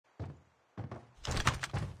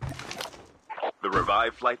The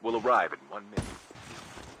revived flight will arrive in 1 minute.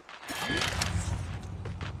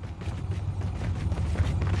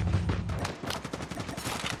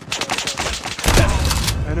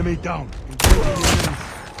 Enemy down. Engaging the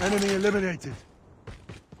enemies. Enemy eliminated.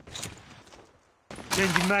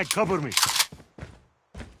 Changing mag, cover me.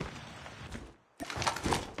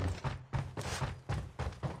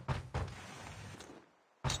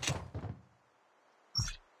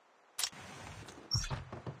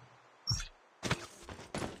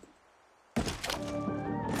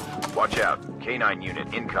 Watch out. K9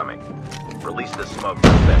 unit incoming. Release the smoke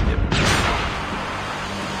perspective.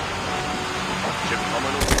 Ship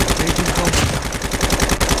terminal. Engaging company.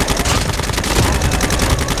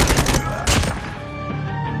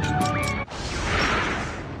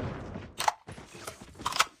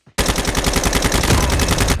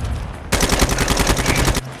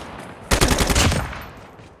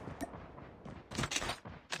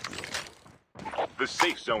 The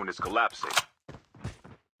safe zone is collapsing.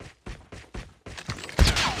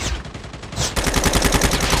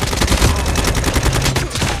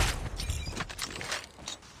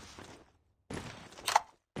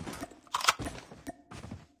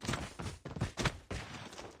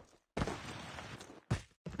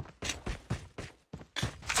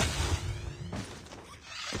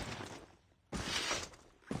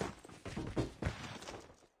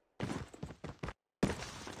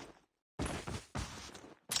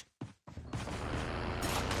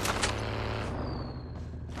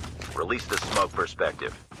 Release the smoke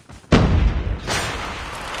perspective. Enemy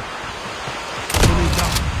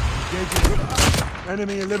down. Engaging.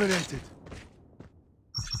 Enemy eliminated.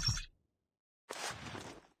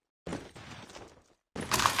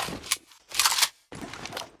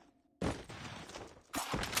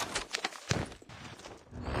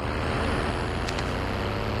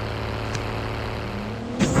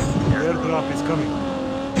 Airdrop is coming.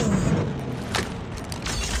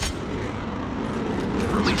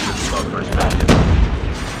 Release the smoke perspective.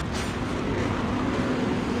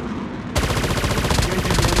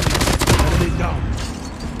 Engaging the enemy. Enemy down.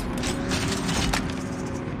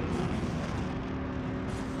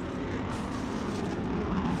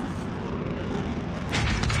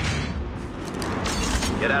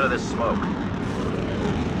 Get out of this smoke.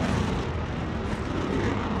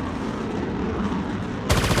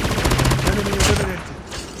 Enemy eliminated.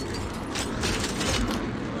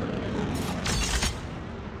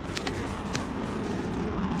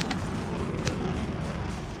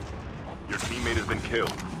 Your teammate has been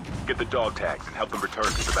killed. Get the dog tags and help them return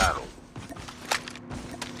to the battle.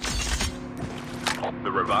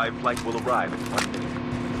 The revived flight will arrive in 1 minute.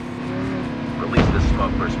 Release the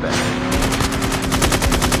smoke perspective.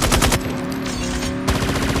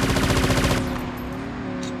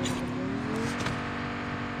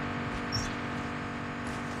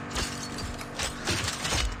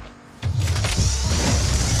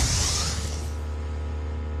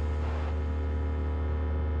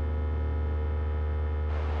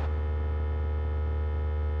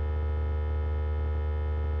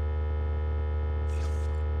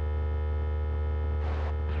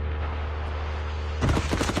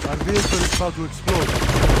 Our vehicle is about to explode.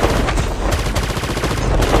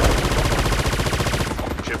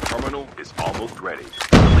 Chip terminal is almost ready.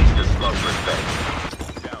 Release the smoke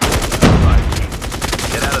perspective. Down. 5 teams.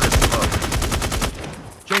 Get out of the smoke.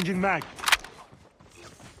 Changing mag.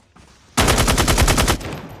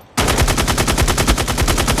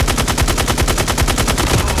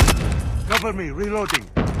 Cover me, reloading.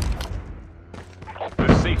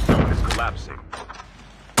 The safe zone is collapsing.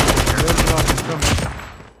 Airdrop is coming.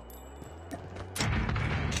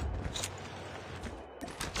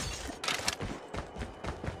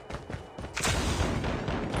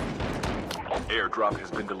 Airdrop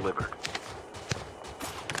has been delivered.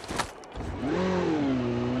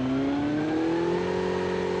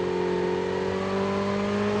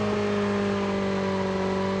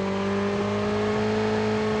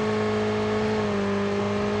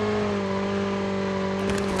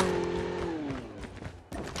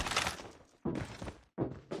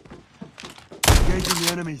 Engaging the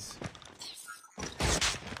enemies.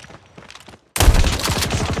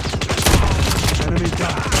 Enemy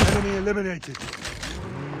down. Enemy eliminated.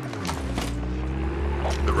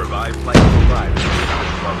 The revived flight will arrive from the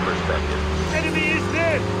smoke perspective. Enemy is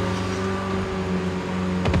dead!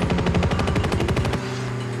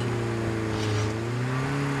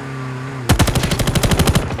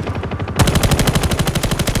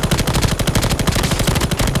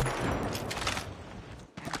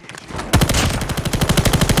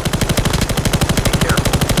 Be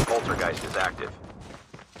careful. Poltergeist is active.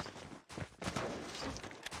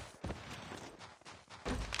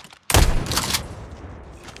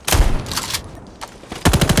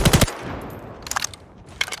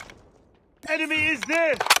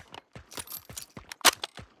 there!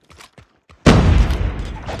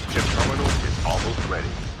 Chip terminal is almost ready.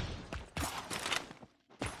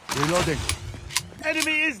 Reloading.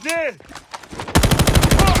 Enemy is there!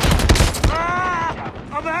 Ah!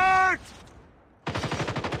 I'm hurt!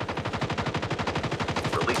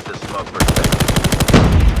 Release the smoke for effect.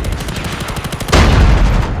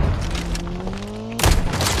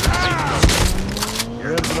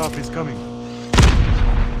 Airdrop is coming.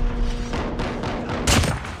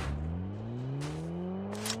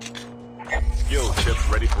 Skill chips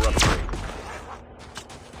ready for upgrade.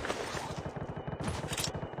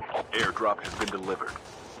 Airdrop has been delivered.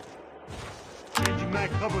 Changing mag,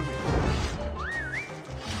 cover me.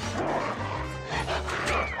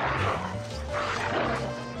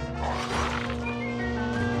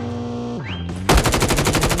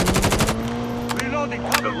 Reloading,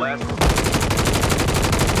 cover The me. last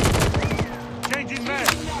Changing mag.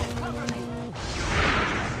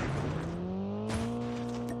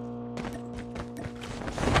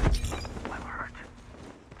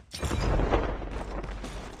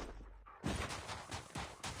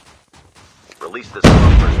 release the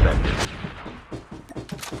smoke perspective.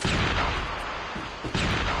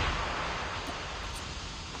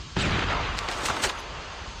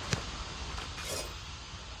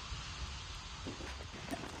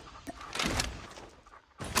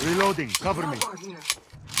 Reloading, cover me.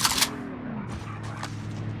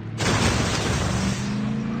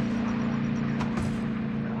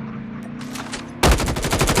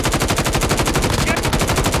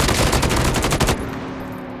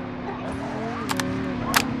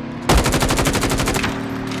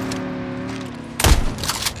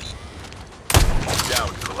 Down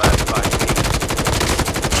to the last 5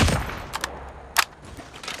 meters.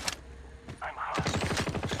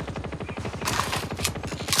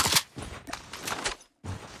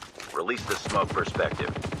 Release the smoke perspective.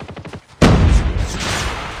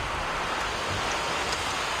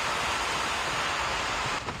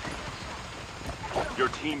 Your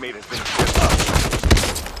teammate has been shipped up.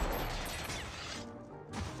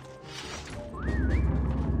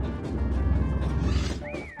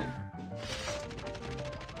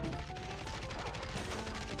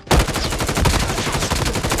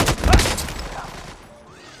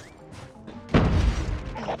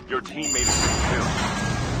 Your teammate has been killed.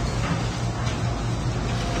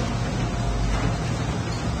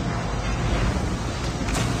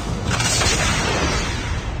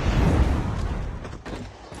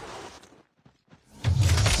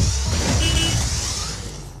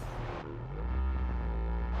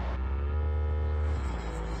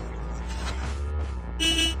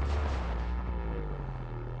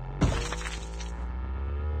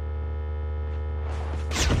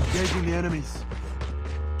 Engaging the enemies.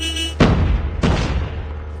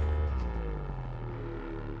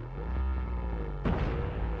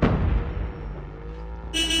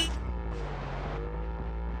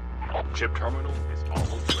 Chip terminal is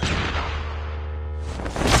almost ready.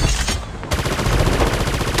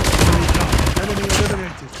 Enemy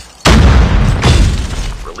eliminated.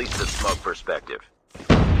 Release the smoke perspective.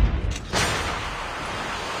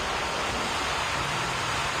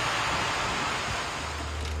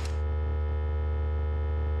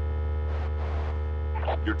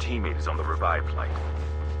 Your teammate is on the revive flight.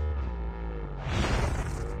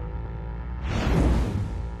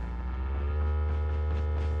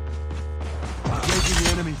 Engaging the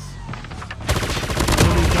enemies.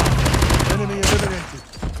 Enemy down. Enemy eliminated.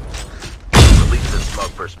 Release the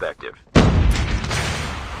smoke perspective.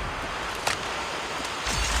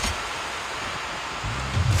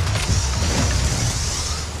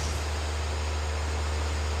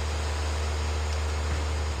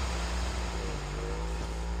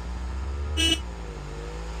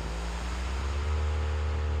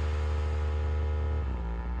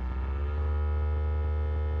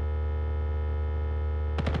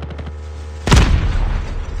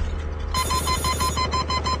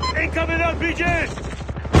 Incoming RPG!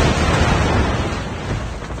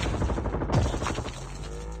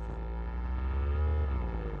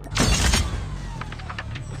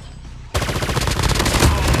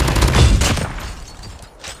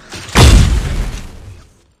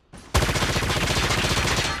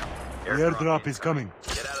 Airdrop is coming.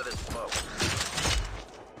 Get out of this smoke.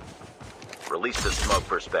 Release the smoke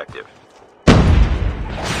perspective. Chip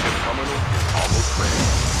terminal is almost ready.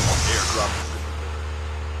 Airdrop is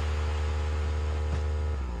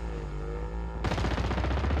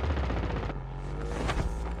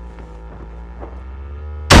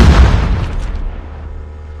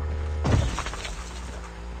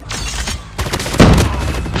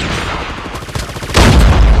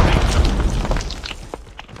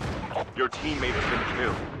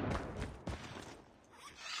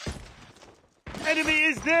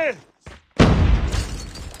there!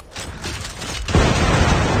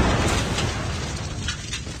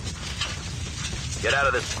 Get out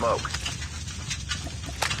of this smoke.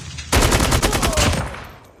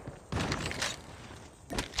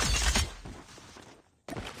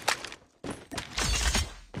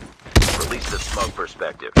 Release the smoke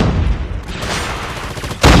perspective.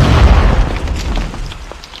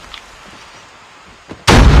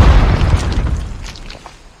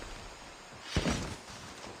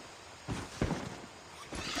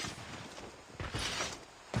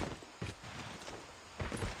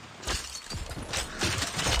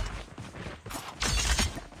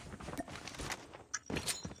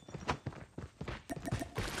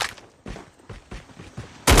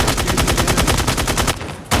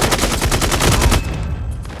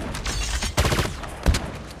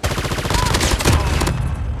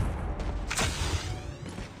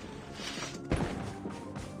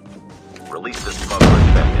 Release the smoke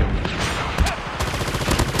perspective.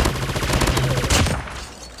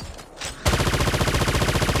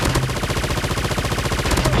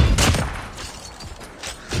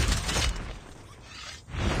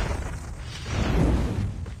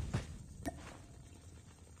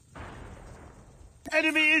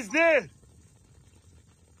 Enemy is there!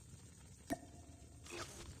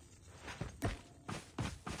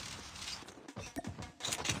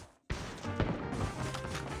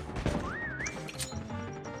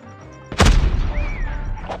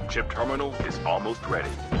 Chip terminal is almost ready.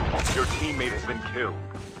 Your teammate has been killed.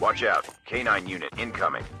 Watch out. K9 unit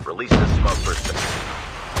incoming. Release the smoke perspective.